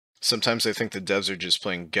Sometimes I think the devs are just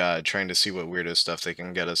playing God, trying to see what weirdo stuff they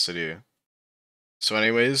can get us to do. So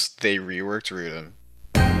anyways, they reworked Rhutum.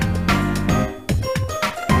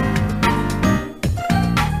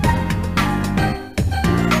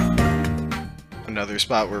 Another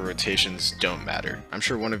spot where rotations don't matter. I'm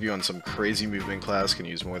sure one of you on some crazy movement class can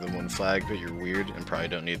use more than one flag, but you're weird and probably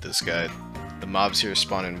don't need this guide. The mobs here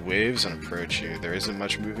spawn in waves and approach you. There isn't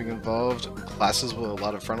much moving involved. Classes with a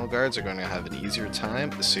lot of frontal guards are going to have an easier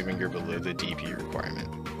time, assuming you're below the DP requirement.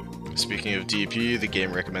 Speaking of DP, the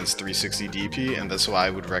game recommends 360 DP, and that's what I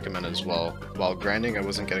would recommend as well. While grinding, I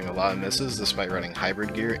wasn't getting a lot of misses despite running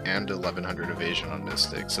hybrid gear and 1100 evasion on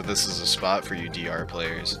Mystic, so this is a spot for you DR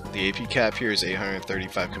players. The AP cap here is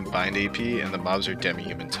 835 combined AP, and the mobs are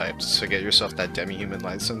demi-human typed, so get yourself that demi-human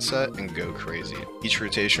license set and go crazy. Each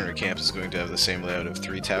rotation or camp is going to have the same layout of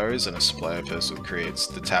 3 towers and a supply post with crates.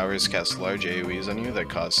 The towers cast large AoEs on you that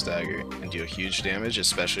cause stagger, and deal huge damage,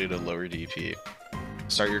 especially to lower DP.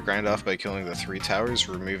 Start your grind off by killing the 3 towers.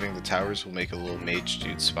 Removing the towers will make a little mage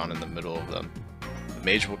dude spawn in the middle of them. The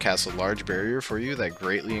mage will cast a large barrier for you that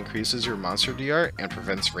greatly increases your monster DR and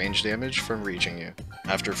prevents range damage from reaching you.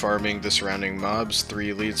 After farming the surrounding mobs, 3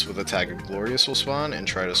 elites with a tag of Glorious will spawn and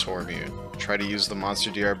try to swarm you. Try to use the monster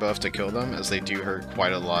DR buff to kill them, as they do hurt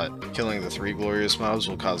quite a lot. Killing the 3 Glorious mobs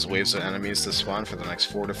will cause waves of enemies to spawn for the next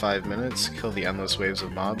 4 to 5 minutes. Kill the endless waves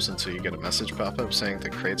of mobs until you get a message pop up saying the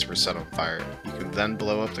crates were set on fire. You can then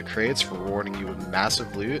blow up the crates, rewarding you with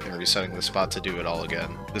massive loot and resetting the spot to do it all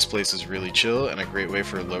again. This place is really chill and a great way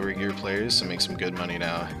for lower gear players to make some good money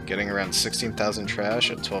now. Getting around 16,000 trash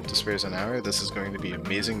at 12 despairs an hour, this is going to be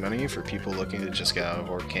amazing money for people looking to just get out of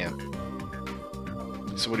Horde camp.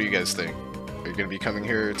 So what do you guys think? Are you going to be coming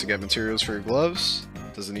here to get materials for your gloves?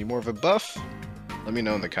 Does it need more of a buff? Let me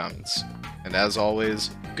know in the comments. And as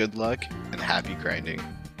always, good luck and happy grinding.